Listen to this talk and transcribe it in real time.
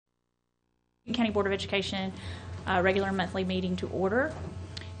County Board of Education regular monthly meeting to order.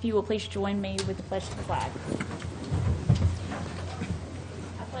 If you will please join me with the pledge to the flag.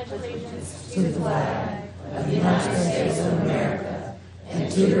 I pledge allegiance to the flag of the United States of America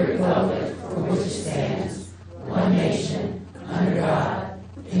and to the republic for which it stands, one nation, under God,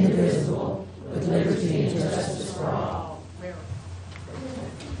 indivisible, with liberty and justice for all.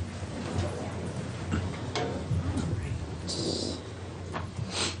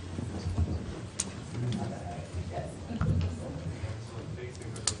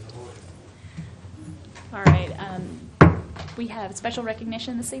 All right. We have special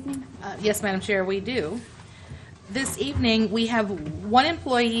recognition this evening. Yes, Madam Chair, we do. This evening, we have one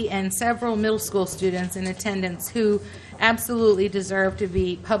employee and several middle school students in attendance who absolutely deserve to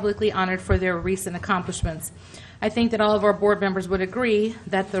be publicly honored for their recent accomplishments. I think that all of our board members would agree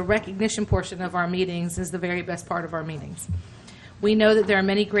that the recognition portion of our meetings is the very best part of our meetings. We know that there are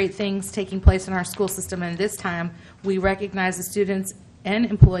many great things taking place in our school system, and this time we recognize the students and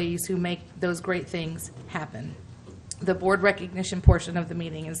employees who make those great things happen. The board recognition portion of the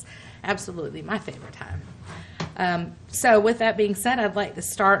meeting is absolutely my favorite time. So with that being said, I'd like to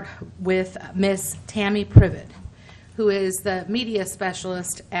start with Miss Tammy Privet, who is the media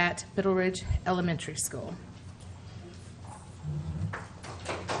specialist at Middle Ridge Elementary School.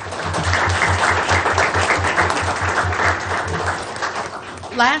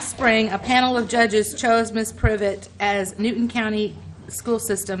 Last spring, a panel of judges chose Ms. Privet as Newton County School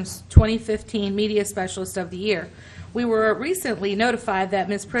System's 2015 Media Specialist of the Year. We were recently notified that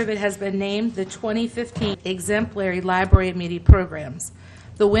Ms. Privet has been named the 2015 Exemplary Library and Media Programs.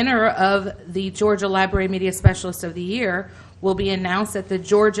 The winner of the Georgia Library Media Specialist of the Year will be announced at the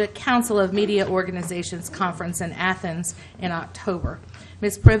Georgia Council of Media Organizations Conference in Athens in October.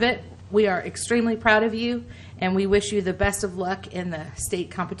 Ms. Privet, we are extremely proud of you, and we wish you the best of luck in the state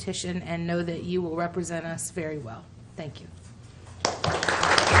competition and know that you will represent us very well. Thank you.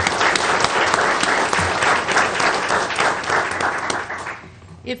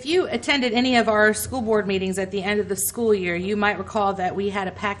 If you attended any of our school board meetings at the end of the school year, you might recall that we had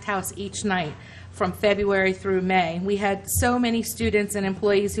a packed house each night from February through May. We had so many students and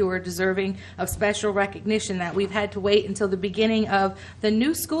employees who were deserving of special recognition that we've had to wait until the beginning of the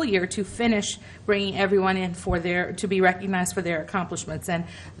new school year to finish bringing everyone in to be recognized for their accomplishments, and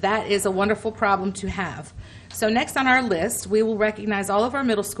that is a wonderful problem to have. So next on our list, we will recognize all of our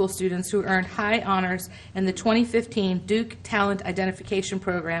middle school students who earned high honors in the 2015 Duke Talent Identification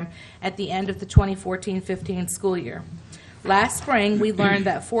Program at the end of the 2014-15 school year. Last spring, we learned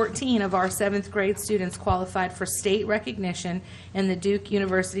that 14 of our 7th grade students qualified for state recognition in the Duke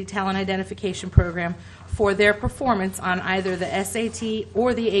University Talent Identification Program for their performance on either the SAT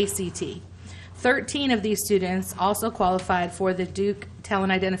or the ACT. 13 of these students also qualified for the Duke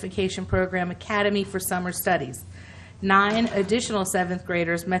Talent Identification Program Academy for Summer Studies. 9 additional 7th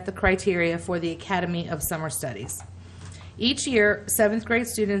graders met the criteria for the Academy of Summer Studies. Each year, 7th grade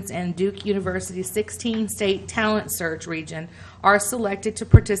students in Duke University's 16 state talent search region are selected to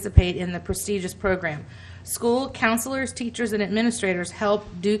participate in the prestigious program. School counselors, teachers, and administrators help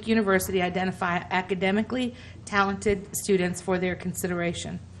Duke University identify academically talented students for their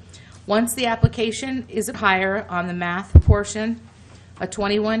consideration. Once the application is higher on the math portion, a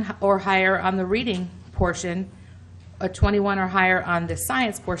 21 or higher on the reading portion, a 21 or higher on the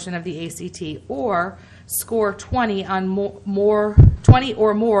science portion of the ACT, or score 20 or more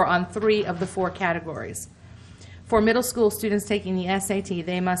on 3 of the 4 categories. For middle school students taking the SAT,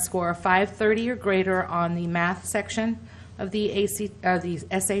 they must score a 530 or greater on the math section of the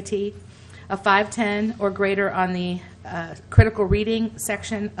SAT, a 510 or greater on the critical reading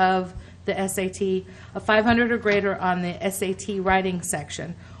section of the SAT, a 500 or greater on the SAT writing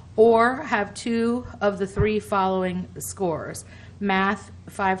section, or have 2 of the 3 following scores: math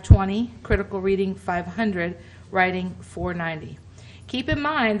 520, critical reading 500, writing 490. Keep in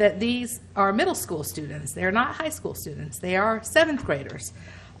mind that these are middle school students. They're not high school students. They are 7th graders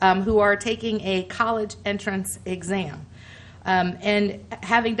who are taking a college entrance exam. And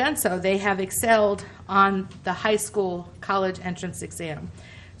having done so, they have excelled on the high school college entrance exam.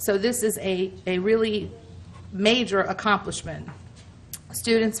 So this is a really major accomplishment.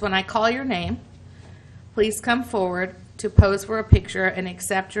 Students, when I call your name, please come forward to pose for a picture and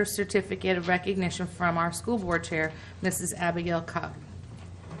accept your certificate of recognition from our school board chair, Mrs. Abigail Cobb.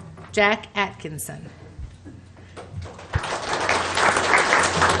 Jack Atkinson.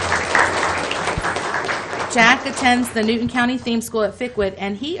 Jack attends the Newton County Theme School at Fickwood,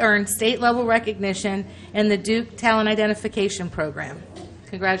 and he earned state-level recognition in the Duke Talent Identification Program.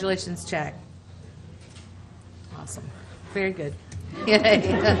 Congratulations, Jack. Awesome. Very good.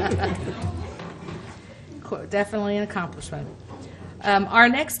 definitely an accomplishment. Our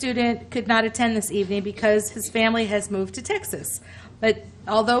next student could not attend this evening because his family has moved to Texas. But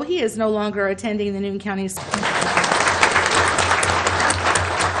although he is no longer attending the Newton County School.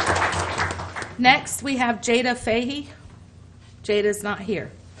 Next, we have Jada Fahey. Jada's not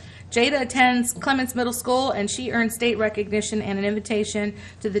here. Jada attends Clements Middle School, and she earned state recognition and an invitation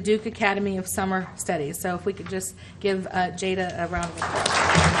to the Duke Academy of Summer Studies. So if we could just give Jada a round of applause.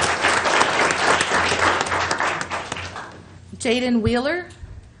 Jaden Wheeler.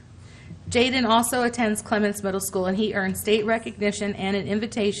 Jaden also attends Clements Middle School, and he earned state recognition and an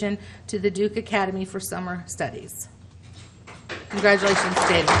invitation to the Duke Academy for Summer Studies. Congratulations,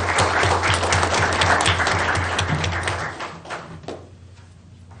 Jaden.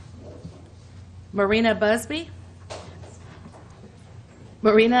 Marina Busby.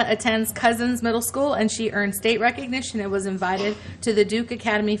 Marina attends Cousins Middle School, and she earned state recognition and was invited to the Duke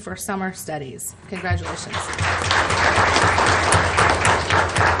Academy for Summer Studies. Congratulations.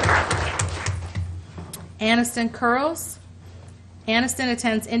 Aniston Curls. Aniston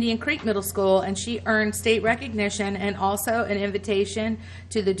attends Indian Creek Middle School, and she earned state recognition and also an invitation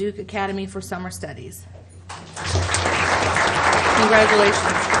to the Duke Academy for Summer Studies. Congratulations,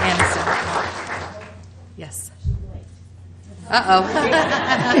 Aniston. Yes. Uh-oh.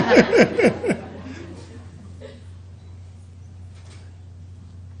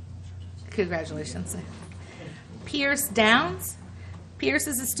 Congratulations. Pierce Downs. Pierce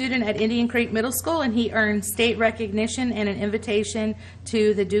is a student at Indian Creek Middle School, and he earned state recognition and an invitation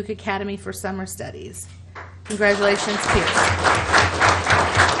to the Duke Academy for Summer Studies. Congratulations, Pierce.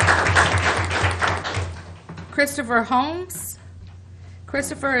 Christopher Holmes.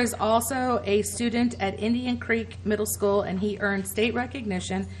 Christopher is also a student at Indian Creek Middle School, and he earned state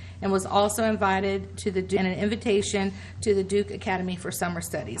recognition and was also invited to and an invitation to the Duke Academy for Summer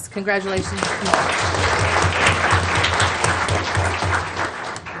Studies. Congratulations.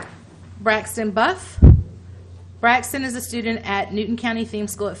 Braxton Buff. Braxton is a student at Newton County Theme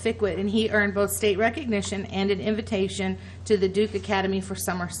School at Fickwit, and he earned both state recognition and an invitation to the Duke Academy for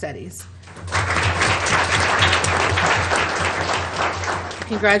Summer Studies.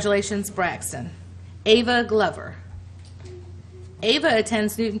 Congratulations, Braxton. Ava Glover. Ava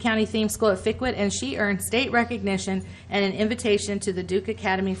attends Newton County Theme School at Fickwit, and she earned state recognition and an invitation to the Duke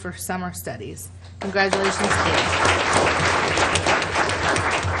Academy for Summer Studies. Congratulations, Ava.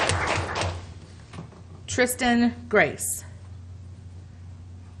 Tristan Grace.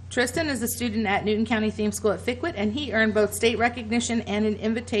 Tristan is a student at Newton County Theme School at Fickwit, and he earned both state recognition and an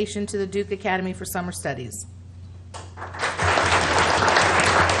invitation to the Duke Academy for Summer Studies.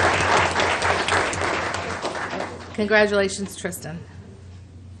 Congratulations, Tristan.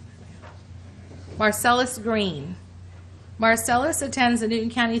 Marcellus Green. Marcellus attends the Newton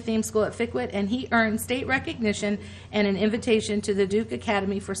County Theme School at Fickwit, and he earned state recognition and an invitation to the Duke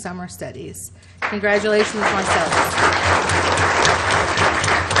Academy for Summer Studies. Congratulations, Marcellus.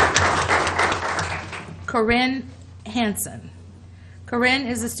 Corinne Hansen. Corinne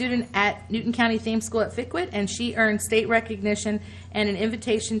is a student at Newton County Theme School at Fickwit, and she earned state recognition and an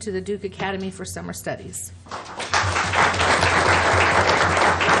invitation to the Duke Academy for Summer Studies.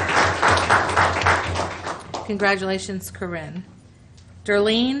 Congratulations, Corinne.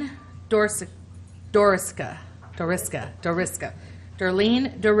 Darlene Doriska. Darlene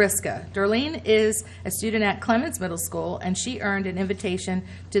Doriska. Darlene is a student at Clements Middle School, and she earned an invitation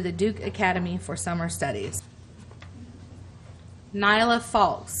to the Duke Academy for Summer Studies. Nyla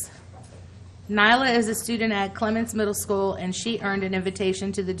Falks. Nyla is a student at Clements Middle School, and she earned an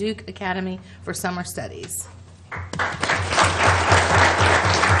invitation to the Duke Academy for Summer Studies.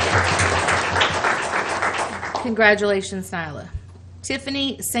 Congratulations, Nyla.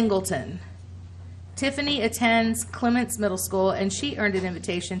 Tiffany Singleton. Tiffany attends Clements Middle School, and she earned an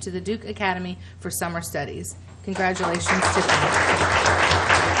invitation to the Duke Academy for Summer Studies. Congratulations, Tiffany.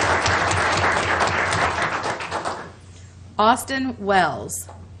 Austin Wells.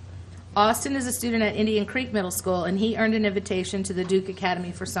 Austin is a student at Indian Creek Middle School, and he earned an invitation to the Duke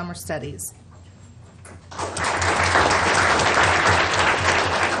Academy for Summer Studies.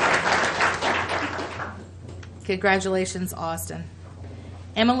 Congratulations, Austin.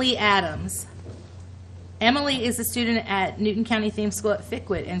 Emily Adams. Emily is a student at Newton County Theme School at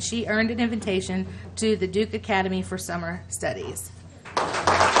Fickwit, and she earned an invitation to the Duke Academy for Summer Studies.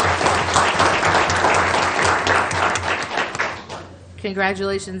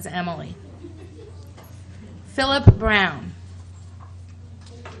 Congratulations, Emily. Philip Brown.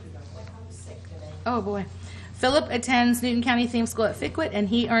 Oh, boy. Philip attends Newton County Theme School at Fickwit, and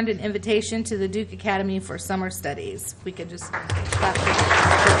he earned an invitation to the Duke Academy for Summer Studies. We could just clap for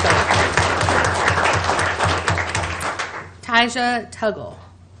Philip. Tyja Tuggle.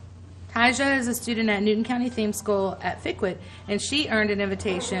 Tyja is a student at Newton County Theme School at Fickwitt, and she earned an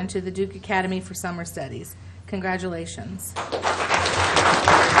invitation to the Duke Academy for Summer Studies. Congratulations.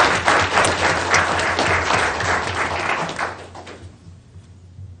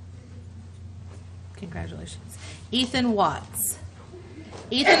 Congratulations. Ethan Watts.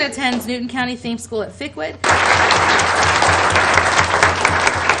 Ethan attends Newton County Theme School at Fickwitt.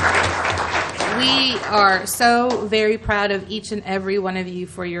 We are so very proud of each and every one of you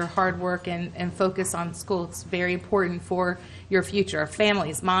for your hard work and focus on school. It's very important for your future.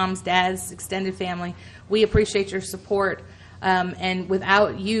 Families, moms, dads, extended family, we appreciate your support. And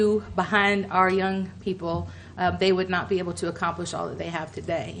without you behind our young people, they would not be able to accomplish all that they have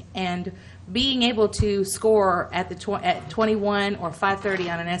today. And being able to score at 21 or 530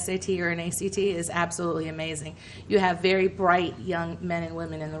 on an SAT or an ACT is absolutely amazing. You have very bright young men and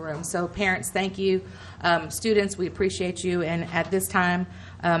women in the room. So parents, thank you. Students, we appreciate you. And at this time,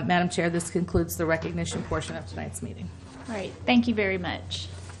 Madam Chair, this concludes the recognition portion of tonight's meeting. All right, thank you very much.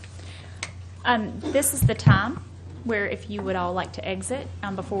 This is the time where if you would all like to exit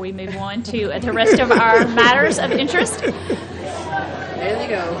before we move on to the rest of our matters of interest. There they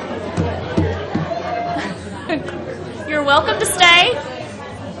go. You're welcome to stay.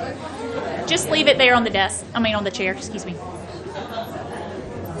 Just leave it there on the desk. I mean on the chair, excuse me.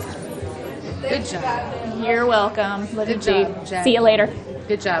 Good job. You're welcome. Let Good it job, be. Jack. See you later.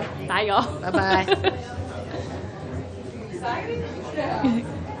 Good job. Bye, y'all. Bye-bye.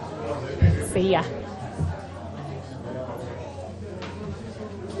 See ya.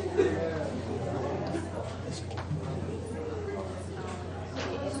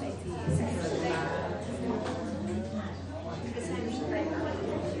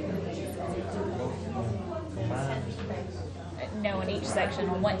 No, in each section,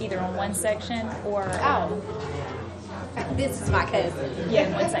 on one, either on one section or This is my cousin. yeah,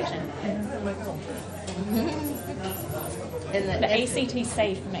 in one section. And The ACT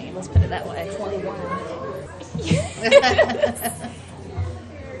saved me. Let's put it that way. 21.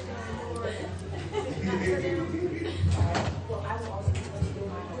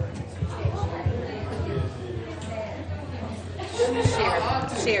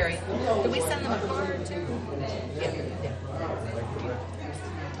 Sherry. Did we send them a card too?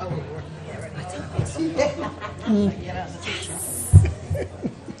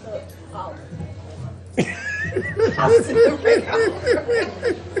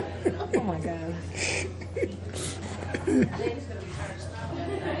 Oh my God.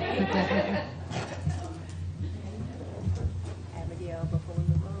 Abigail, before we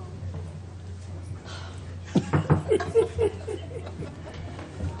move on.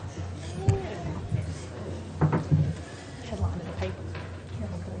 Headline of the paper. Here,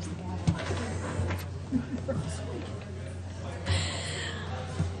 there's the gavel.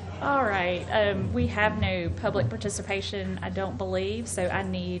 All right. We have no public participation, I don't believe, so I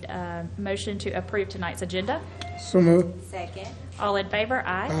need a motion to approve tonight's agenda. So moved. Second. All in favor?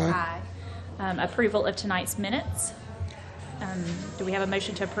 Aye. Aye. Approval of tonight's minutes. Do we have a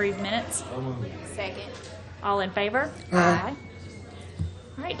motion to approve minutes? Second. All in favor? Aye.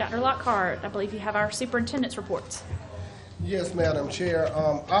 All right, Dr. Lockhart, I believe you have our superintendent's reports. Yes, Madam Chair.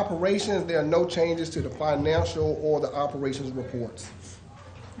 Operations, there are no changes to the financial or the operations reports.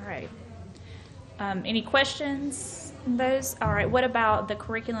 All right. Any questions in those? All right, what about the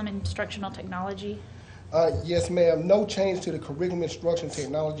curriculum and instructional technology? Yes, ma'am. No change to the curriculum instruction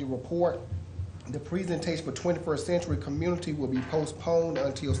technology report. The presentation for 21st Century Community will be postponed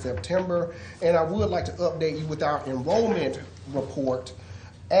until September. And I would like to update you with our enrollment report.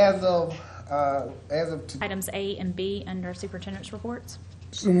 As of Items A and B under superintendent's reports.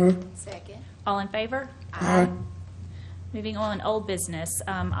 So moved. Second. All in favor? Aye. Moving on, old business.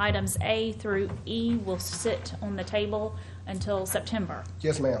 Items A through E will sit on the table until September.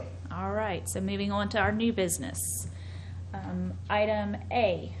 Yes, ma'am. All right, so moving on to our new business. Item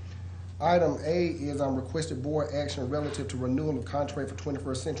A. Item A is requested board action relative to renewal of contract for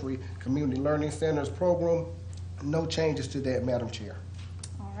 21st Century Community Learning Centers program. No changes to that, Madam Chair.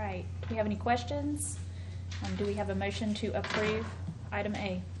 All right, do you have any questions? Do we have a motion to approve item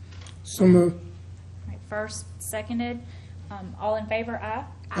A? So moved. All right, first, seconded. All in favor, aye?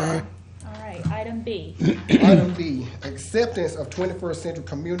 Aye. All right, item B. Item B, acceptance of 21st Century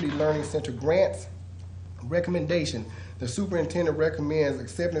Community Learning Center grants. Recommendation, the superintendent recommends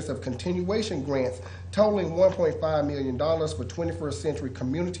acceptance of continuation grants totaling $1.5 million for 21st Century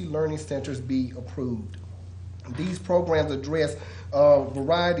Community Learning Centers be approved. These programs address a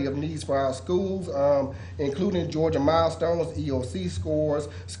variety of needs for our schools, including Georgia milestones, EOC scores,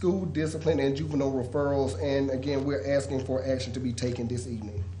 school discipline, and juvenile referrals. And again, we're asking for action to be taken this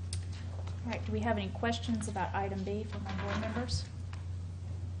evening. All right, do we have any questions about item B from our board members?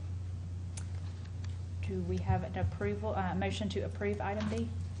 Do we have an approval, motion to approve item B?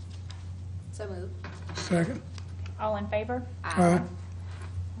 So moved. Second. All in favor? Aye.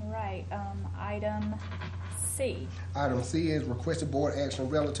 All right, item C. Item C is requested board action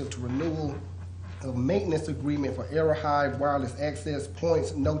relative to renewal of maintenance agreement for Arrow Hive wireless access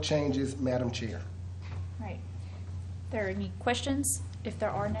points. No changes, Madam Chair. All right. There any questions? If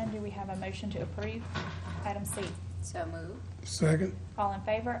there are none, do we have a motion to approve item C? So moved. Second. All in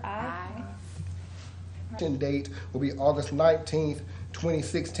favor? Aye. Action date will be August 19th,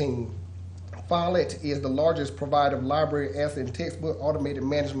 2016. Follett is the largest provider of library asset and textbook automated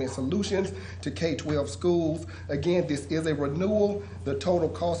management solutions to K-12 schools. Again, this is a renewal. The total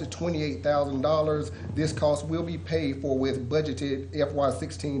cost is $28,000. This cost will be paid for with budgeted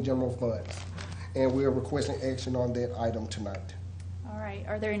FY16 general funds. And we're requesting action on that item tonight. All right,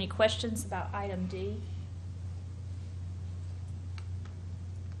 are there any questions about item D?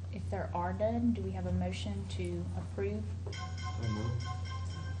 If there are none, do we have a motion to approve?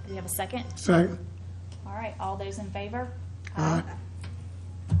 Do we have a second? Second. All right, all those in favor? Aye.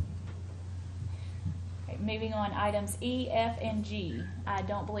 Okay, moving on, items E, F, and G. I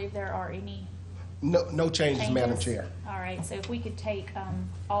don't believe there are any No changes, Madam changes. Chair. All right, so if we could take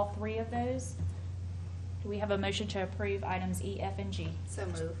all three of those, do we have a motion to approve items E, F, and G? So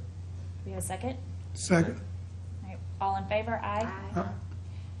moved. Do we have a second? Second. All right, all in favor? Aye. Aye.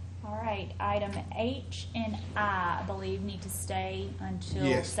 All right, item H and I believe need to stay until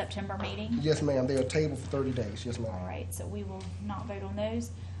Yes. September meeting. Yes, ma'am. They are tabled for 30 days. Yes, ma'am. All right, so we will not vote on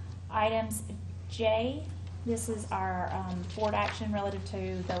those. Items J, this is our board action relative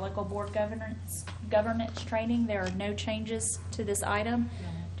to the local board governance training. There are no changes to this item.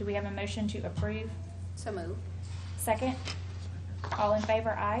 Do we have a motion to approve? So moved. Second? All in favor?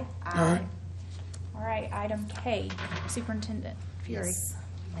 Aye. Aye. All right, item K, Superintendent Fury. Yes,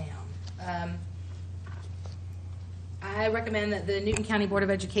 ma'am. I recommend that the Newton County Board of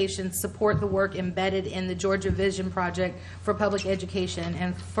Education support the work embedded in the Georgia Vision Project for Public Education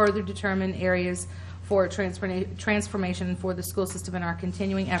and further determine areas for transformation for the school system in our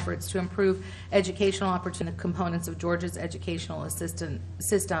continuing efforts to improve educational opportunity components of Georgia's educational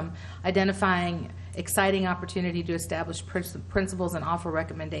system, identifying exciting opportunity to establish principles and offer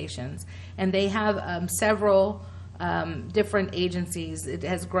recommendations. And they have several different agencies. It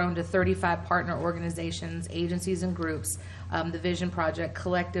has grown to 35 partner organizations, agencies, and groups. The Vision Project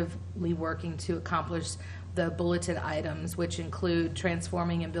collectively working to accomplish the bulleted items, which include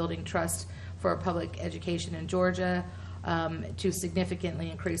transforming and building trust for public education in Georgia, to significantly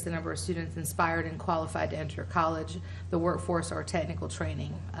increase the number of students inspired and qualified to enter college, the workforce, or technical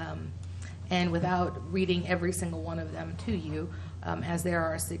training. And without reading every single one of them to you, as there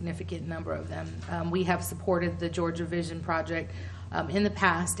are a significant number of them, we have supported the Georgia Vision Project in the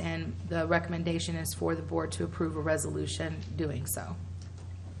past, and the recommendation is for the board to approve a resolution doing so.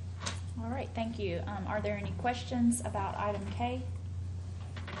 All right, thank you. Are there any questions about item K?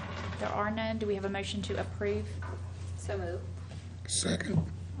 If there are none, do we have a motion to approve? So moved. Second.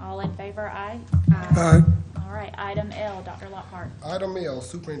 All in favor? Aye. Aye. All right, item L, Dr. Lockhart. Item L,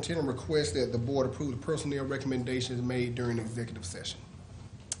 Superintendent requests that the board approve the personnel recommendations made during executive session.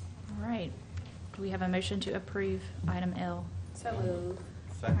 All right, do we have a motion to approve item L? So moved.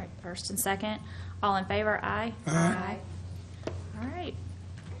 All right, first and second. All in favor? Aye. Aye. All right.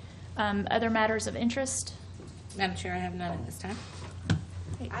 Other matters of interest? Madam Chair, I have none at this time.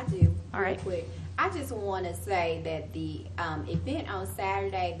 I do. All real right. Quick. I just want to say that the event on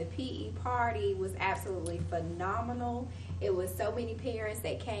Saturday, the PE party, was absolutely phenomenal. It was so many parents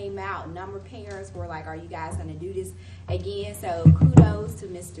that came out. A number of parents were like, "Are you guys going to do this again?" So kudos to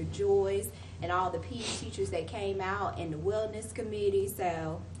Mr. Joyce and all the PE teachers that came out and the wellness committee.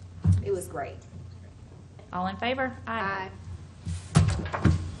 So it was great. All in favor? Aye.